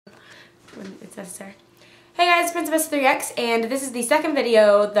when it's necessary. Hey guys, Princess3X, and this is the second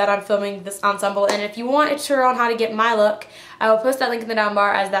video that I'm filming this ensemble, and if you want a tutorial on how to get my look, I will post that link in the down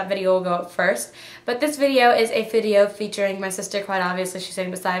bar as that video will go up first. But this video is a video featuring my sister, quite obviously, she's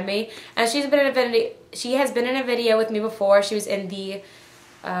sitting beside me, and she has been in a video with me before. She was in the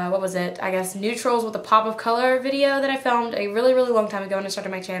what was it? I guess Neutrals with a Pop of Color video that I filmed a really long time ago when I started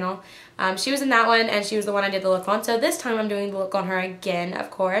my channel. She was in that one, and she was the one I did the look on, so this time I'm doing the look on her again,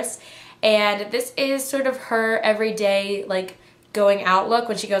 of course. And this is sort of her everyday, like, going out look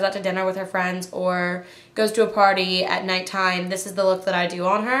when she goes out to dinner with her friends or goes to a party at nighttime. This is the look that I do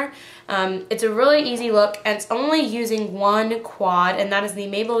on her. It's a really easy look, and it's only using one quad, and that is the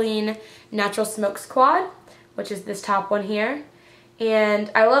Maybelline Natural Smokes quad, which is this top one here.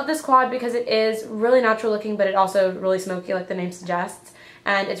 And I love this quad because it is really natural looking, but it also really smoky, like the name suggests.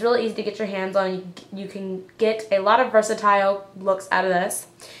 And it's really easy to get your hands on. You can get a lot of versatile looks out of this.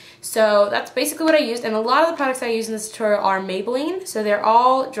 So that's basically what I used, and a lot of the products I use in this tutorial are Maybelline, so they're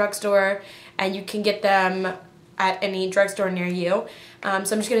all drugstore, and you can get them at any drugstore near you. So I'm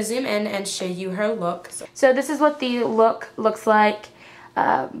just going to zoom in and show you her look. So this is what the look looks like.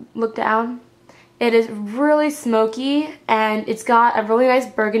 Look down. It is really smoky, and it's got a really nice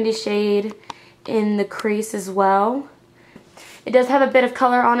burgundy shade in the crease as well. It does have a bit of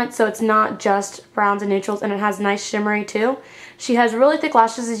color on it, so it's not just browns and neutrals, and it has nice shimmery too. She has really thick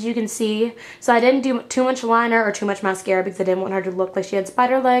lashes, as you can see, so I didn't do too much liner or too much mascara because I didn't want her to look like she had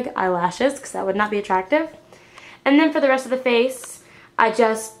spider leg eyelashes, because that would not be attractive. And then for the rest of the face, I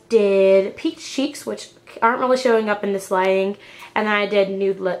just did peach cheeks, which aren't really showing up in this lighting, and then I did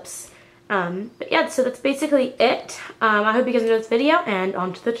nude lips. But yeah, so that's basically it. I hope you guys enjoyed this video, and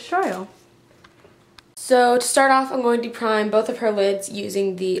on to the tutorial. So to start off, I'm going to prime both of her lids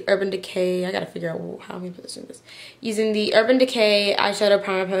using the Urban Decay. I gotta figure out how I'm gonna position this. Using the Urban Decay Eyeshadow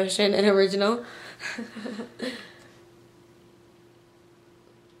Primer Potion in Original.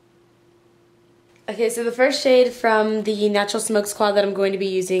 Okay, so the first shade from the Natural Smokes quad that I'm going to be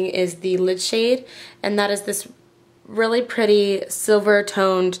using is the lid shade, and that is this really pretty silver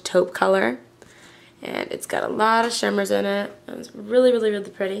toned taupe color. And it's got a lot of shimmers in it, and it's really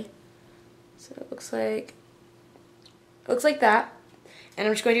pretty. So it looks like that. And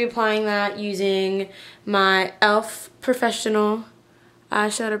I'm just going to be applying that using my e.l.f. Professional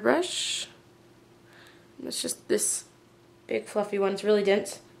eyeshadow brush. It's just this big fluffy one. It's really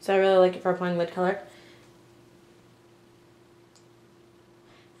dense, so I really like it for applying lid color.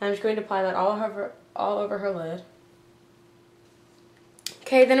 And I'm just going to apply that all over her lid.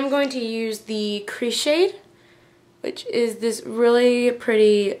 Okay, then I'm going to use the crease shade, which is this really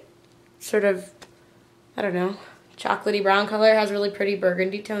pretty sort of, I don't know, chocolatey brown color. It has really pretty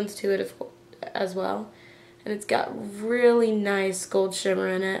burgundy tones to it as well. And it's got really nice gold shimmer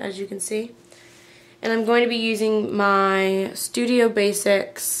in it, as you can see. And I'm going to be using my Studio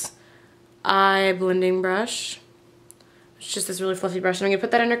Basics eye blending brush. It's just this really fluffy brush, and I'm going to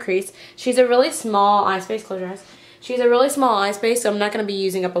put that in her crease. She's a really small eye space, close your eyes. She's a really small eye space, so I'm not going to be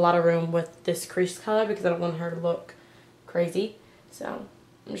using up a lot of room with this crease color because I don't want her to look crazy. So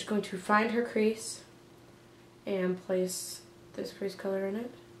I'm just going to find her crease and place this crease color in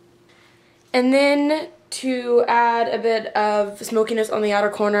it. And then to add a bit of smokiness on the outer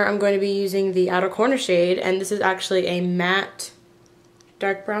corner, I'm going to be using the outer corner shade, and this is actually a matte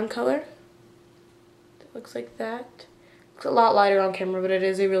dark brown color. It looks like that. It's a lot lighter on camera, but it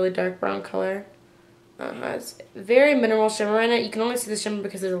is a really dark brown color. Has very minimal shimmer in it. You can only see the shimmer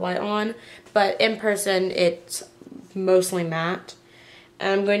because there's a light on, but in person it's mostly matte.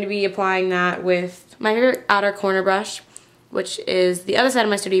 And I'm going to be applying that with my favorite outer corner brush, which is the other side of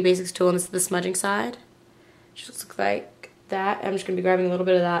my Studio Basics tool, and this is the smudging side. It just looks like that. I'm just going to be grabbing a little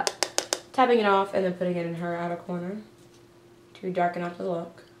bit of that, tapping it off, and then putting it in her outer corner to darken up the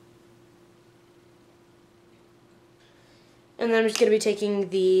look. And then I'm just going to be taking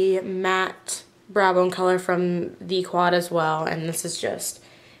the matte brow bone color from the quad as well, and this is just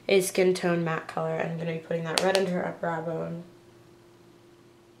a skin tone matte color, and I'm going to be putting that right under her brow bone.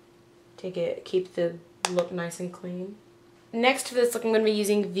 Keep the look nice and clean. Next for this look, I'm going to be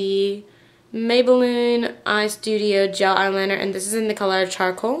using the Maybelline Eyestudio Gel Eyeliner, and this is in the color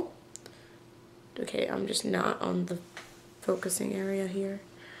Charcoal. Okay, I'm just not on the focusing area here.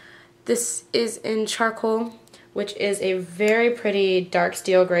 This is in Charcoal, which is a very pretty dark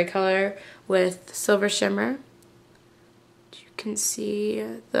steel gray color with silver shimmer. You can see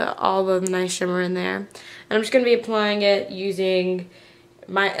all the nice shimmer in there. And I'm just going to be applying it using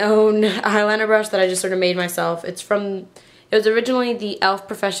my own eyeliner brush that I just sort of made myself. It was originally the e.l.f.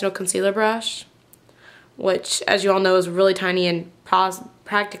 Professional Concealer Brush, which, as you all know, is really tiny and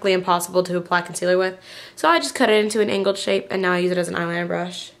practically impossible to apply concealer with. So I just cut it into an angled shape, and now I use it as an eyeliner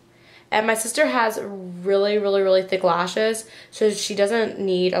brush. And my sister has really thick lashes, so she doesn't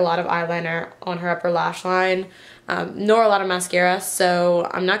need a lot of eyeliner on her upper lash line, nor a lot of mascara, so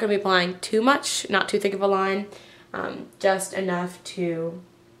I'm not going to be applying too much, not too thick of a line, just enough to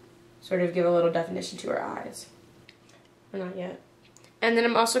sort of give a little definition to her eyes. Or not yet. And then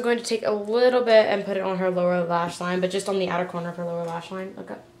I'm also going to take a little bit and put it on her lower lash line, but just on the outer corner of her lower lash line. Look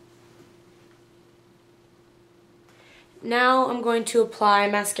up. Now I'm going to apply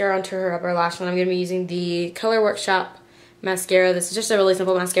mascara onto her upper lash line. I'm going to be using the Color Workshop mascara. This is just a really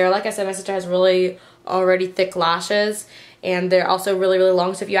simple mascara. Like I said, my sister has really already thick lashes, and they're also really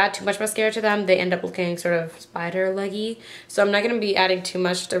long, so if you add too much mascara to them, they end up looking sort of spider-leggy. So I'm not going to be adding too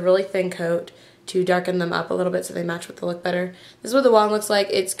much, just a really thin coat to darken them up a little bit so they match with the look better. This is what the wand looks like.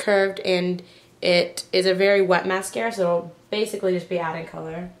 It's curved, and it is a very wet mascara, so it'll basically just be adding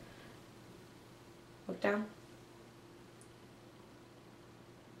color. Look down.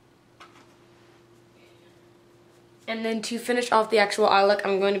 And then to finish off the actual eye look,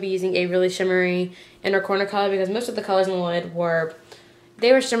 I'm going to be using a really shimmery inner corner color because most of the colors in the lid were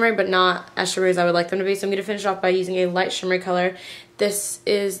shimmery but not as shimmery as I would like them to be. So I'm going to finish off by using a light shimmery color. This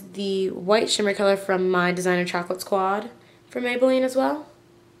is the white shimmery color from my Designer Chocolate Squad from Maybelline as well.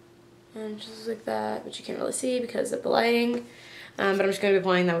 And just like that, but you can't really see because of the lighting. But I'm just going to be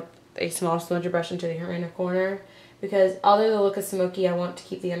applying that with a small sponge brush into the inner corner because although the look is smoky, I want to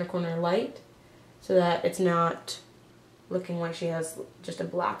keep the inner corner light so that it's not looking like she has just a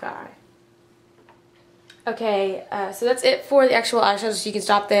black eye. Okay, so that's it for the actual eyeshadow, so you can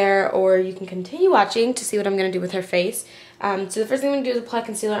stop there or you can continue watching to see what I'm going to do with her face. So the first thing I'm going to do is apply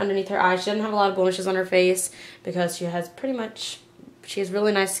concealer underneath her eyes. She doesn't have a lot of blemishes on her face because she has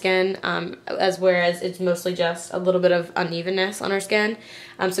really nice skin, whereas it's mostly just a little bit of unevenness on her skin.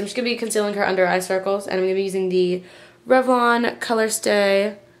 So I'm just going to be concealing her under eye circles, and I'm going to be using the Revlon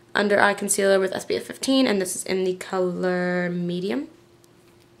Colorstay under eye concealer with SPF 15, and this is in the color medium.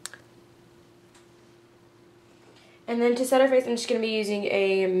 And then to set her face, I'm just going to be using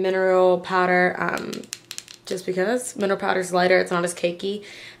a mineral powder, just because mineral powder is lighter, it's not as cakey.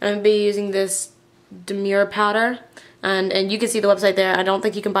 And I'm going to be using this Demure powder, and you can see the website there. I don't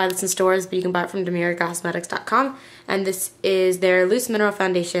think you can buy this in stores, but you can buy it from DemureCosmetics.com. And this is their loose mineral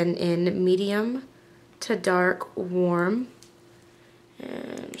foundation in medium to dark warm.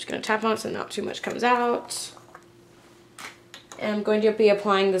 And I'm just going to tap on it so not too much comes out. And I'm going to be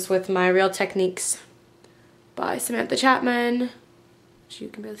applying this with my Real Techniques by Samantha Chapman, which you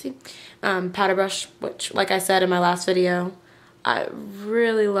can barely see, powder brush, which, like I said in my last video, I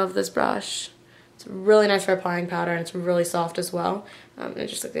really love this brush. It's really nice for applying powder, and it's really soft as well. And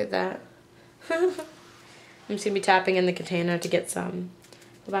just look at that. I'm just going to be tapping in the container to get some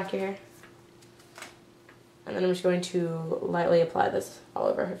the back of your hair. And then I'm just going to lightly apply this all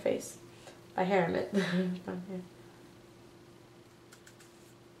over her face. By hair, I meant.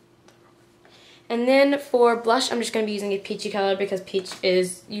 And then for blush, I'm just going to be using a peachy color because peach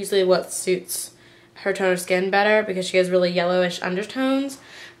is usually what suits her tone of skin better because she has really yellowish undertones.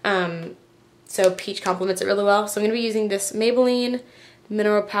 So peach complements it really well. So I'm going to be using this Maybelline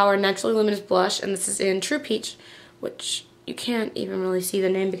Mineral Power Naturally Luminous Blush, and this is in True Peach, which you can't even really see the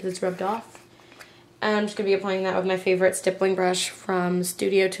name because it's rubbed off. And I'm just going to be applying that with my favorite stippling brush from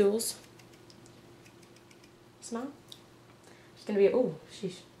Studio Tools. Smell? Just going to be, oh,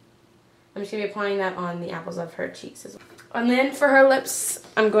 sheesh. I'm just going to be applying that on the apples of her cheeks as well. And then for her lips,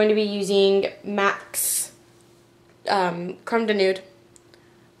 I'm going to be using MAC's Creme de Nude,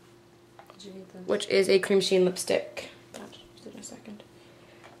 which is a Cremesheen lipstick. In a second.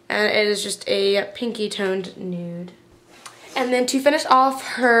 And it is just a pinky toned nude. And then to finish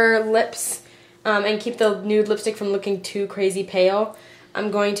off her lips, and keep the nude lipstick from looking too crazy pale,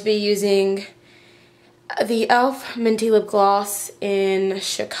 I'm going to be using the e.l.f. Minty Lip Gloss in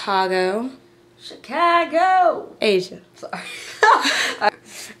Chicago. Asia. Sorry.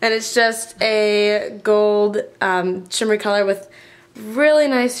 And it's just a gold shimmery color with really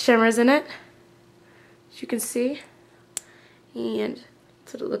nice shimmers in it, as you can see. And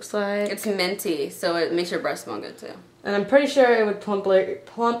that's what it looks like. It's minty, so it makes your breath smell good too. And I'm pretty sure it would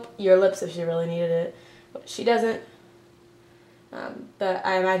plump your lips if she really needed it. But she doesn't. But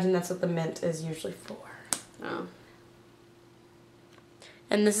I imagine that's what the mint is usually for. Oh.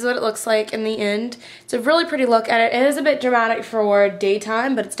 And this is what it looks like in the end. It's a really pretty look at it. It is a bit dramatic for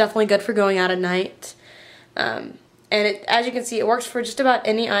daytime, but it's definitely good for going out at night. And as you can see, it works for just about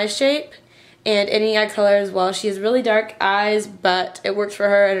any eye shape. and any eye color as well. She has really dark eyes, but it works for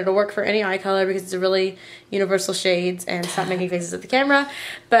her, and it'll work for any eye color because it's a really universal shades. And stop making faces at the camera.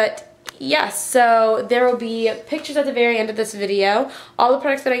 But yes, so there will be pictures at the very end of this video. All the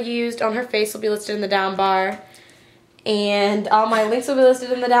products that I used on her face will be listed in the down bar, and all my links will be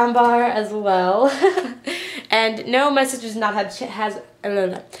listed in the down bar as well. And no, my sister does not have my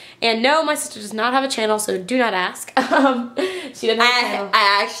sister does not have a channel, so do not ask. She doesn't have a channel.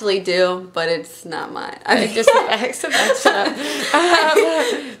 I actually do, but it's not mine. I just shut up.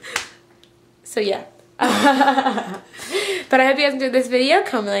 So yeah. But I hope you guys enjoyed this video.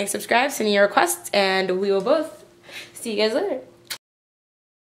 Comment, like, subscribe, send me your requests, and we will both see you guys later.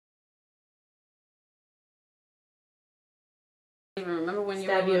 Remember when you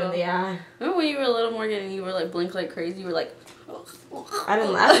were Stab you in the eye. Remember when you were a little more and you were like blink like crazy? You were like, I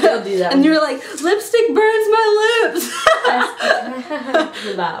don't do that. And you were like, lipstick burns my lips.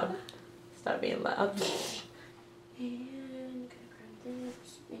 You're loud. Stop being loud. And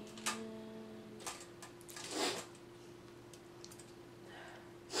this and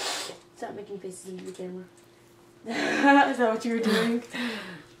stop making faces into the camera. Is that what you were doing?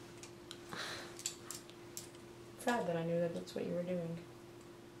 Sad that I knew that that's what you were doing.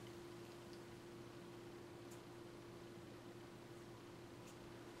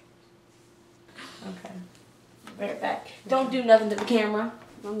 Okay. Right back. Don't do nothing to the camera.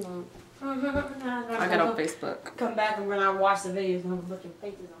 I'm not. I got on Facebook. Come back and when I watch the videos and have a bunch of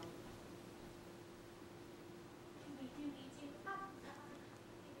faces on.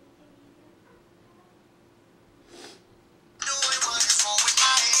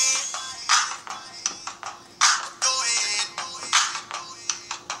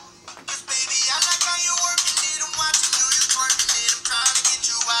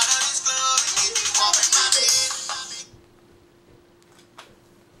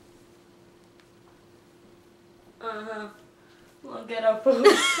 Well, get up.